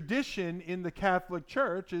 And the tradition in the Catholic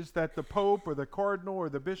Church is that the pope or the cardinal or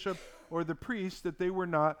the bishop or the priest, that they were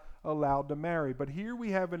not allowed to marry. But here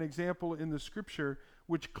we have an example in the scripture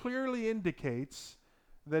which clearly indicates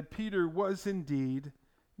that Peter was indeed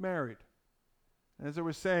married. As I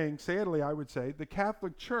was saying, sadly I would say, the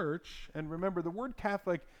Catholic Church, and remember the word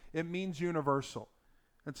Catholic, it means universal.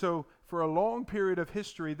 And so for a long period of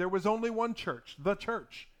history, there was only one church, the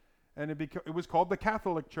church. And it was called the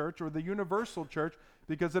Catholic Church or the Universal Church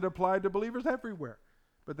because it applied to believers everywhere.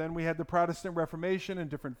 But then we had the Protestant Reformation, and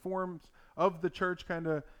different forms of the church kind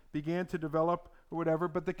of began to develop or whatever.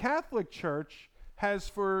 But the Catholic Church has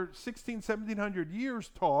for 1700 years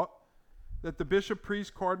taught that the bishop,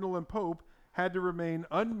 priest, cardinal, and pope had to remain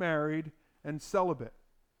unmarried and celibate.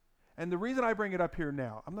 And the reason I bring it up here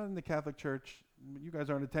now, I'm not in the Catholic Church. You guys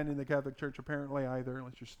aren't attending the Catholic Church apparently either,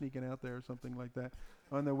 unless you're sneaking out there or something like that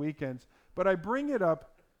on the weekends. But I bring it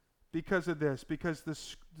up because of this, because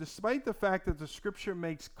despite the fact that the Scripture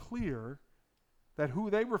makes clear that who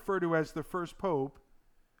they refer to as the first pope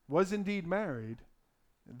was indeed married,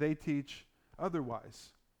 they teach otherwise.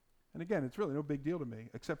 And again, it's really no big deal to me,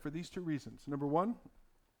 except for these two reasons. Number one,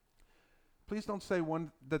 please don't say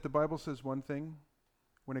that the Bible says one thing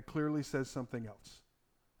when it clearly says something else.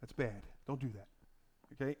 That's bad. Don't do that.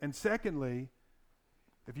 Okay? And secondly,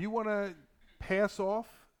 if you want to pass off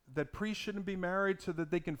that priests shouldn't be married so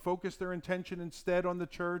that they can focus their attention instead on the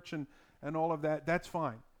church and all of that, that's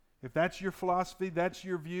fine. If that's your philosophy, that's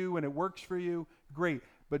your view, and it works for you, great.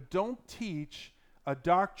 But don't teach a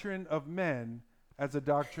doctrine of men as a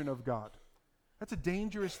doctrine of God. That's a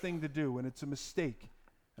dangerous thing to do, and it's a mistake.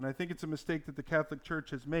 And I think it's a mistake that the Catholic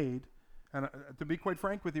Church has made. And to be quite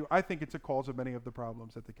frank with you, I think it's a cause of many of the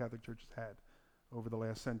problems that the Catholic Church has had over the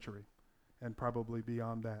last century, and probably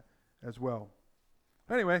beyond that as well.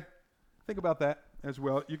 Anyway, think about that as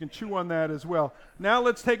well. You can chew on that as well. Now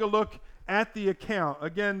let's take a look at the account.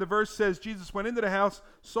 Again, the verse says, Jesus went into the house,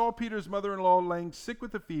 saw Peter's mother-in-law laying sick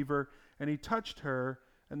with a fever, and he touched her,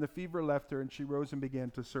 and the fever left her, and she rose and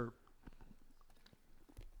began to serve.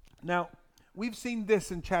 Now, we've seen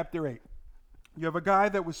this in chapter 8. You have a guy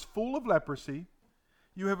that was full of leprosy,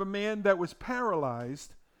 you have a man that was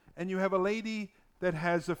paralyzed, and you have a lady that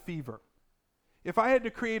has a fever. If I had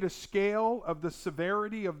to create a scale of the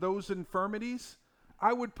severity of those infirmities,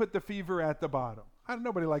 I would put the fever at the bottom.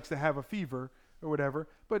 Nobody likes to have a fever or whatever,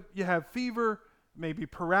 but you have fever, maybe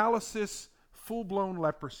paralysis, full-blown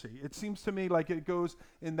leprosy. It seems to me like it goes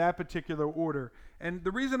in that particular order. And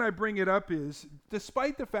the reason I bring it up is,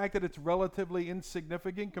 despite the fact that it's relatively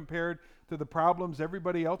insignificant compared to the problems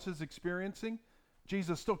everybody else is experiencing,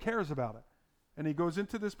 Jesus still cares about it. And he goes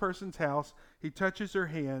into this person's house, he touches her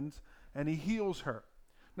hands, and he heals her.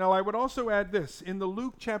 Now, I would also add this. In the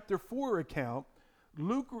Luke chapter 4 account,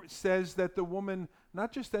 Luke says that the woman,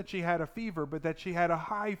 not just that she had a fever, but that she had a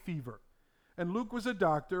high fever. And Luke was a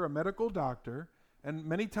doctor, a medical doctor, and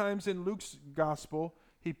many times in Luke's gospel,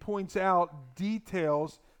 he points out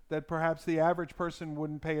details that perhaps the average person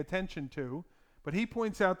wouldn't pay attention to, but he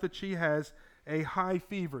points out that she has a high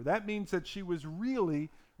fever. That means that she was really,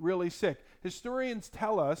 really sick. Historians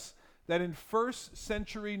tell us that in first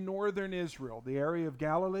century northern Israel, the area of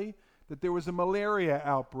Galilee, that there was a malaria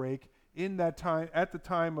outbreak in that time, at the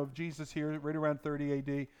time of Jesus here, right around 30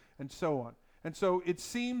 AD, and so on. And so it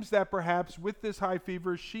seems that perhaps with this high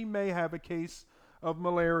fever, she may have a case of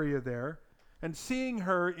malaria there. And seeing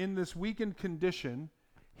her in this weakened condition,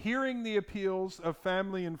 hearing the appeals of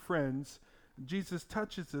family and friends, Jesus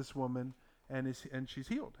touches this woman and she's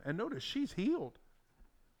healed. And notice, she's healed.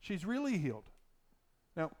 She's really healed.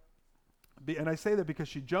 Now, and I say that because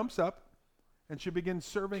she jumps up and she begins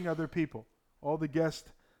serving other people, all the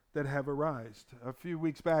guests that have arrived. A few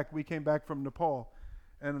weeks back, we came back from Nepal.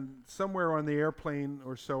 And somewhere on the airplane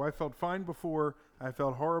or so, I felt fine before, I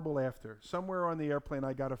felt horrible after. Somewhere on the airplane,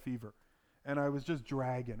 I got a fever. And I was just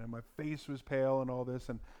dragging, and my face was pale and all this.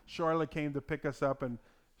 And Charlotte came to pick us up, and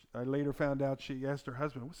I later found out she asked her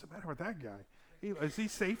husband, "What's the matter with that guy? Is he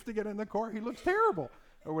safe to get in the car? He looks terrible,"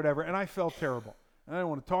 or whatever. And I felt terrible. And I didn't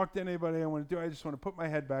want to talk to anybody. I just want to put my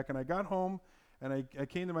head back. And I got home, and I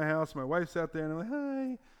came to my house. My wife's out there, and I'm like,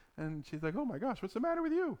 "Hi." And she's like, "Oh, my gosh, what's the matter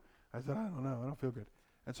with you?" I said, "I don't know. I don't feel good."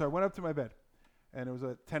 And so I went up to my bed, and it was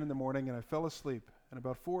at 10 in the morning, and I fell asleep. And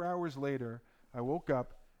about 4 hours later, I woke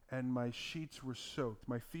up, and my sheets were soaked.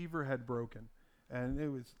 My fever had broken. And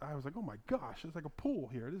I was like, "Oh my gosh, it's like a pool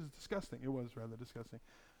here. This is disgusting." It was rather disgusting,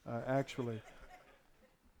 actually.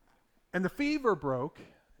 And the fever broke,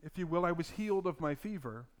 if you will. I was healed of my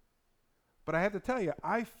fever. But I have to tell you,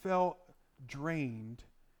 I felt drained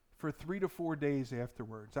for 3 to 4 days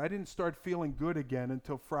afterwards. I didn't start feeling good again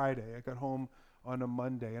until Friday. I got home on a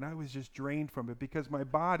Monday, and I was just drained from it because my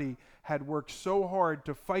body had worked so hard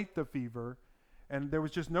to fight the fever, and there was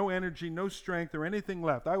just no energy, no strength, or anything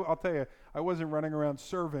left. I'll tell you, I wasn't running around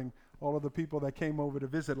serving all of the people that came over to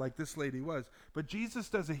visit like this lady was. But Jesus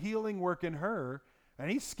does a healing work in her, and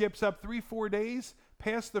he skips up 3-4 days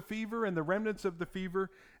past the fever and the remnants of the fever,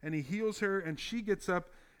 and he heals her, and she gets up,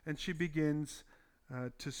 and she begins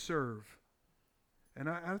to serve. And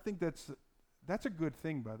I think that's a good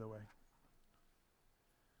thing, by the way.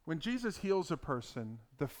 When Jesus heals a person,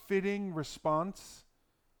 the fitting response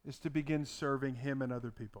is to begin serving him and other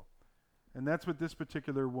people. And that's what this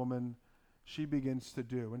particular woman, she begins to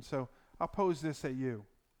do. And so I'll pose this at you.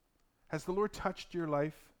 Has the Lord touched your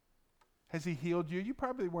life? Has he healed you? You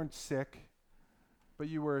probably weren't sick, but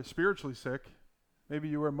you were spiritually sick. Maybe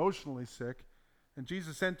you were emotionally sick. And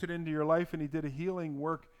Jesus entered into your life and he did a healing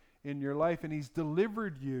work in your life, and he's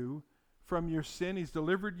delivered you from your sin. He's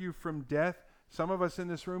delivered you from death. Some of us in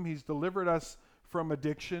this room, he's delivered us from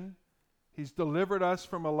addiction. He's delivered us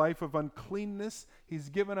from a life of uncleanness. He's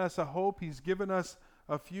given us a hope. He's given us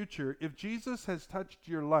a future. If Jesus has touched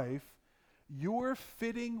your life, your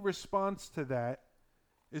fitting response to that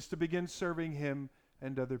is to begin serving him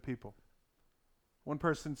and other people. One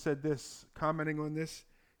person said this, commenting on this.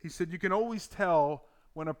 He said, you can always tell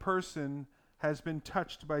when a person has been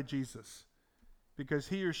touched by Jesus because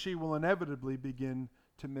he or she will inevitably begin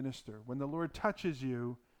to minister. When the Lord touches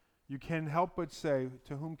you, you can't help but say,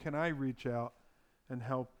 to whom can I reach out and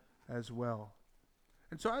help as well?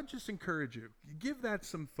 And so I just encourage you, give that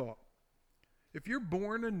some thought. If you're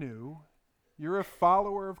born anew, you're a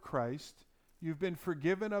follower of Christ, you've been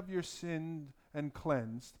forgiven of your sin and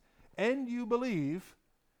cleansed, and you believe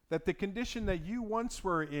that the condition that you once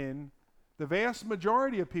were in, the vast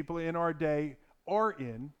majority of people in our day are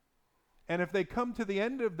in, and if they come to the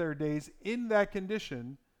end of their days in that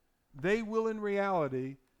condition, they will in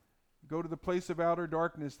reality go to the place of outer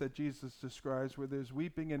darkness that Jesus describes, where there's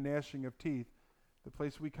weeping and gnashing of teeth, the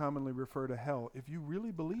place we commonly refer to hell. If you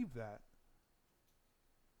really believe that,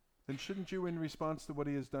 then shouldn't you, in response to what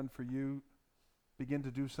he has done for you, begin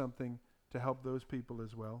to do something to help those people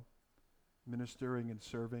as well, ministering and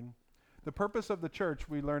serving? The purpose of the church,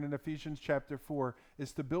 we learn in Ephesians chapter 4,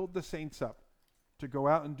 is to build the saints up, to go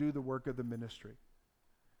out and do the work of the ministry.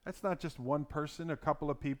 That's not just one person, a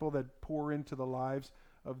couple of people that pour into the lives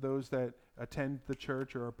of those that attend the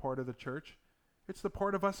church or are part of the church. It's the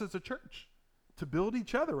part of us as a church to build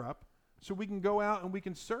each other up so we can go out and we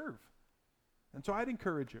can serve. And so I'd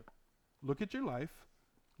encourage you, look at your life,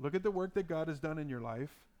 look at the work that God has done in your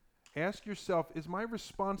life. Ask yourself, is my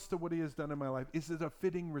response to what he has done in my life, is it a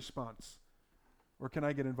fitting response? Or can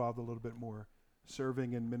I get involved a little bit more,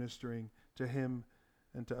 serving and ministering to him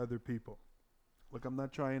and to other people? Look, I'm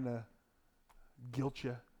not trying to guilt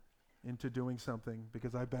you into doing something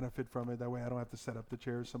because I benefit from it. That way I don't have to set up the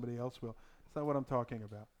chairs, somebody else will. That's not what I'm talking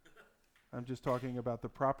about. I'm just talking about the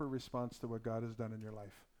proper response to what God has done in your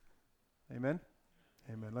life. Amen?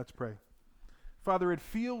 Amen. Let's pray. Father, it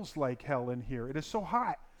feels like hell in here. It is so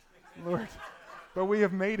hot, Lord, but we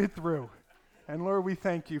have made it through. And Lord, we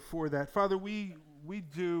thank you for that. Father, we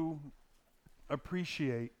do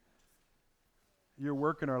appreciate your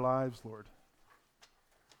work in our lives, Lord.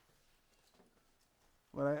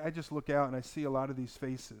 Lord, I just look out and I see a lot of these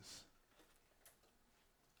faces.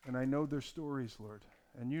 And I know their stories, Lord.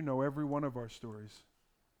 And you know every one of our stories.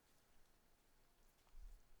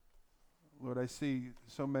 Lord, I see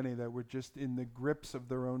so many that were just in the grips of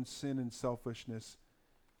their own sin and selfishness.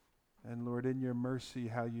 And Lord, in your mercy,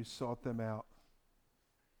 how you sought them out.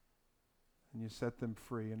 And you set them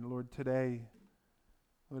free. And Lord, today,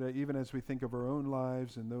 Lord, even as we think of our own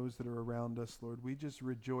lives and those that are around us, Lord, we just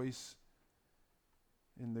rejoice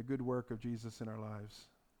in the good work of Jesus in our lives.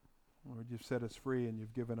 Lord, you've set us free and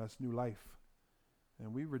you've given us new life.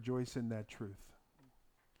 And we rejoice in that truth.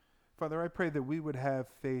 Father, I pray that we would have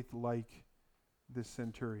faith like this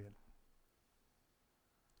centurion.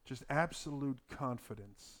 Just absolute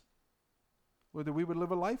confidence. Lord, that we would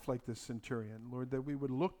live a life like this centurion. Lord, that we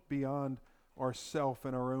would look beyond ourself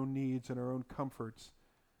and our own needs and our own comforts,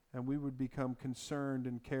 and we would become concerned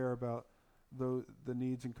and care about the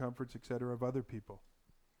needs and comforts, etc., of other people.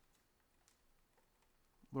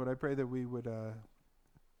 Lord, I pray that we would,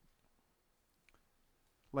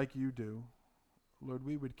 like you do, Lord,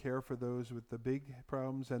 we would care for those with the big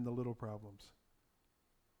problems and the little problems.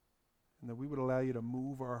 And that we would allow you to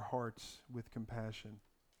move our hearts with compassion.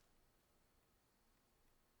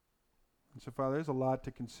 And so, Father, there's a lot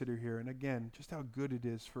to consider here. And again, just how good it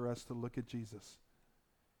is for us to look at Jesus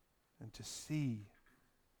and to see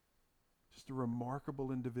just a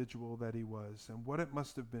remarkable individual that he was and what it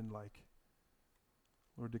must have been like,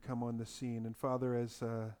 Lord, to come on the scene. And Father, as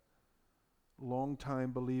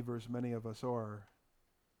long-time believers, many of us are,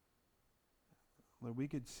 Lord, we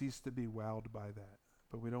could cease to be wowed by that,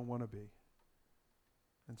 but we don't want to be.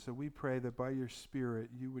 And so we pray that by your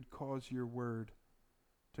Spirit, you would cause your word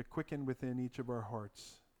to quicken within each of our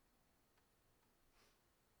hearts,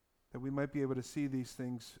 that we might be able to see these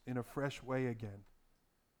things in a fresh way again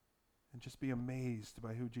and just be amazed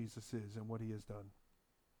by who Jesus is and what he has done.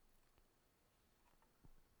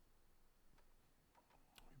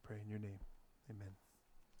 We pray in your name. Amen.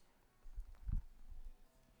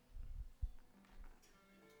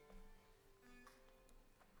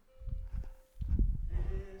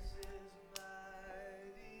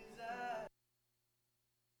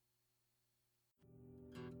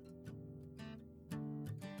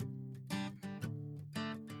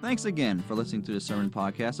 Thanks again for listening to the sermon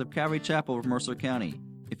podcast of Calvary Chapel of Mercer County.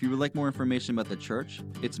 If you would like more information about the church,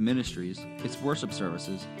 its ministries, its worship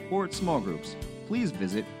services, or its small groups, please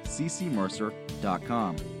visit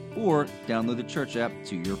ccmercer.com or download the church app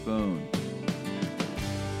to your phone.